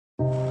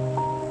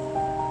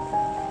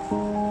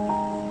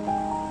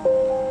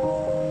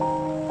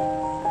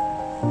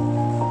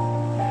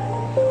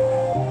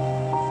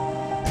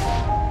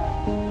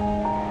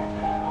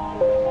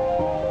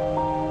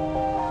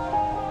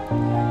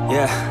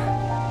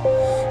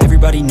Yeah,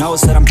 everybody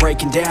knows that I'm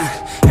breaking down.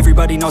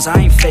 Everybody knows I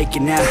ain't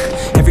faking now.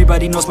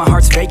 Everybody knows my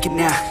heart's vacant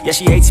now. Yeah,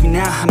 she hates me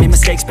now, I made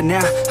mistakes but now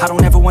I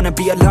don't ever wanna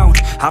be alone.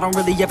 I don't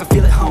really ever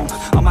feel at home.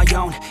 On my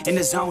own, in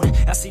the zone,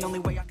 that's the only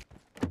way I can.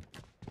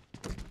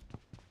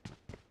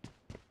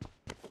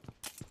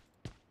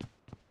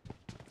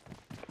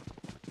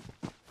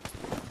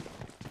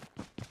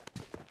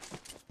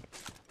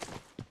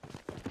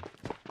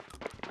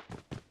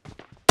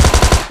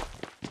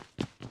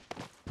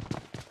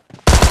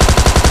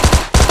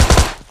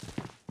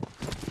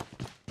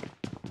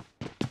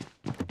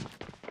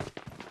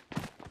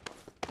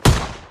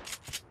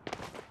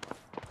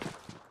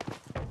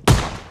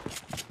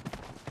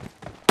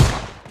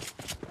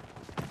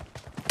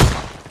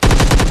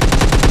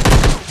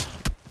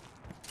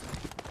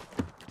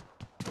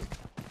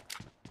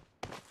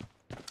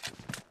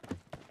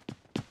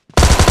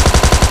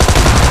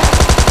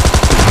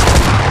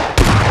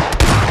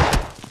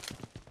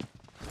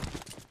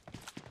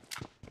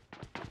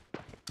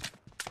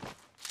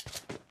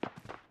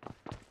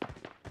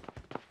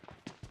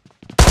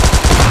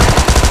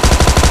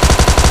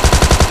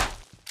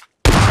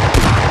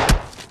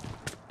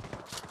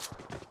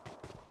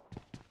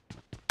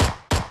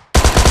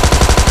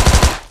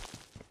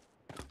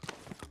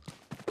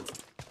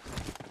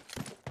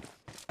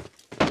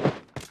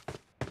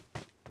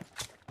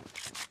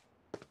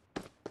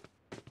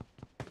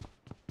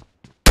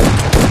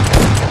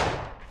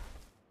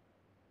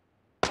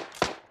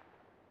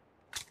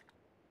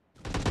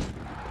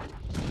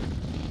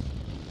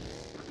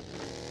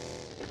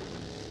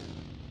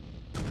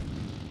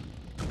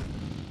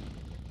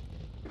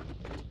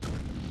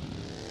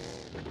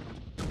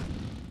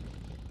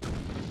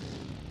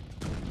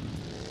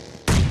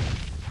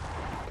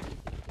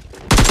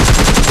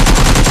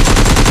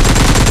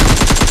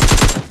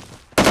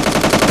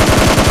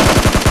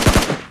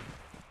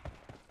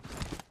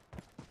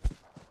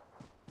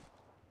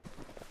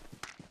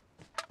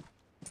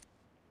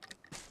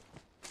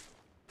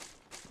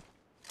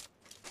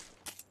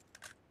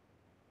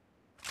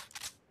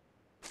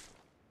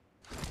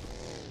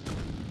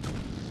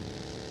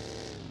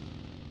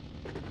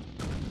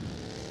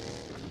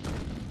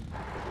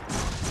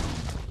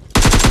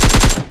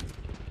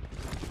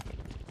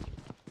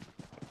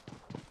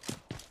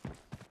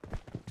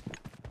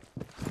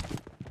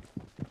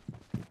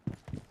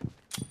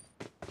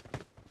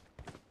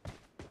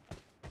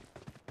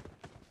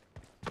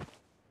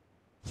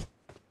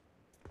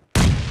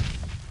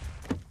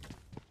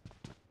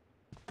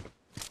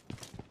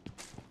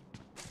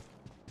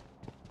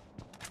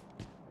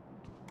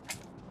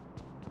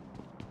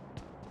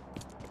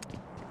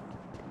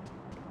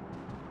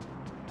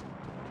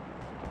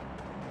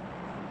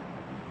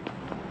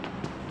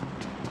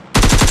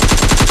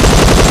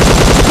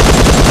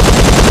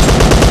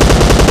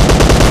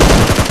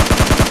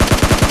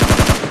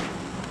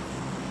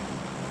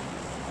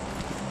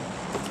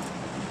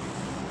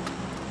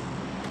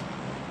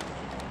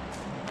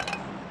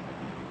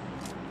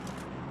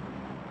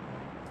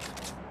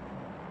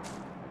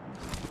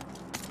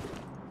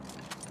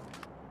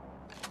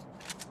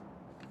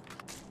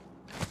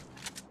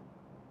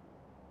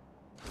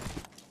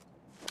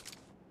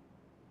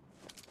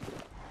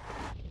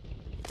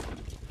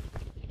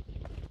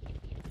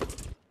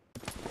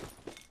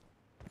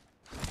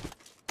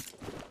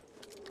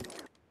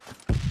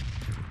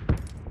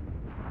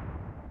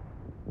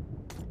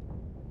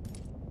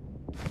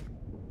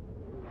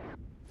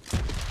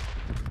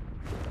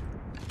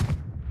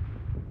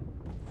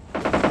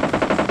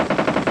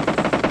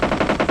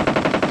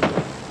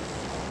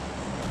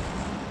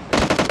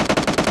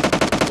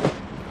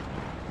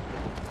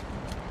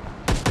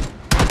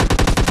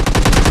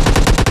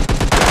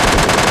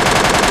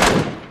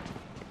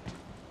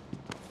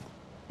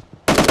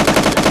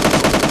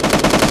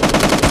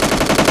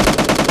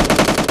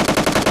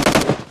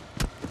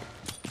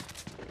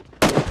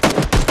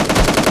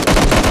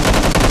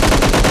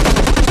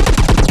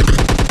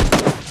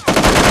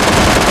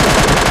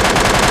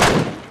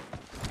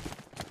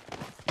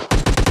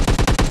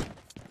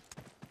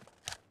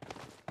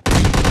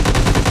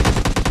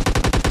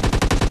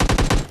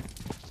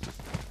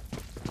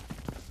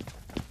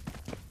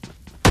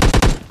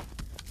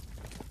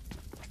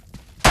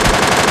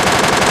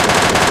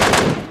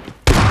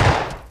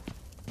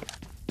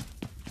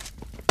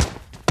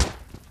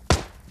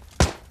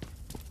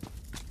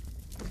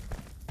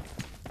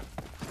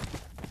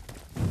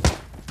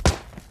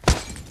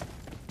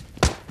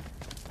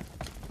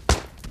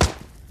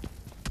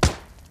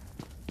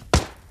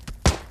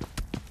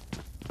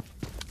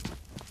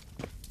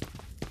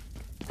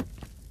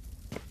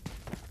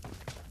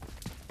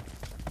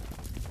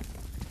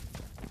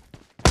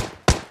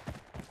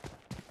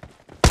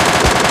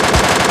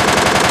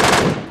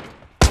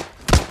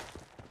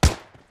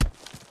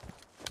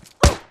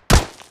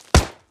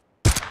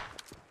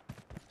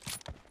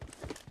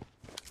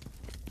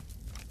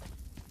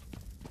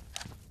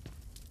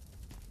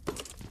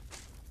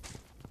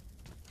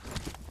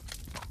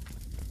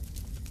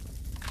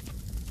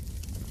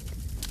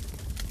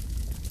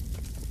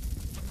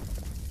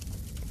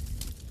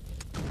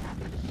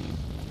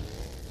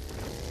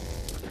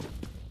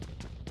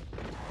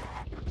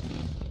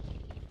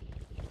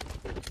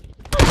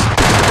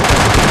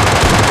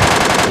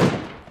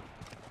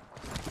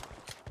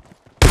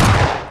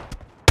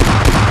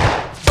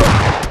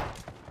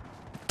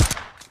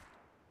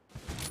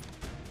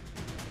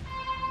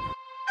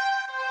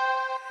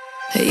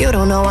 You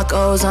don't know what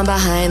goes on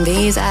behind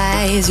these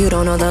eyes. You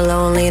don't know the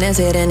loneliness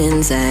hidden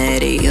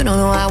inside. You don't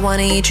know I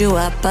wanna eat you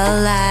up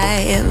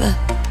alive.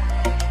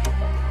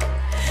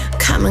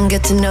 Come and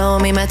get to know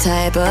me, my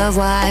type of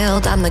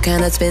wild. I'm the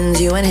kind that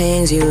spins you and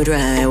hangs you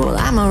dry. Well,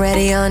 I'm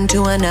already on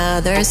to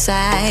another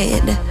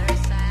side.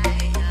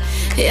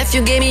 If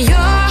you gave me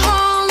your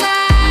whole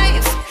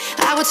life,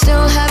 I would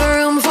still have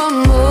room for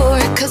more.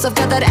 'Cause I've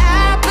got that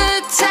appetite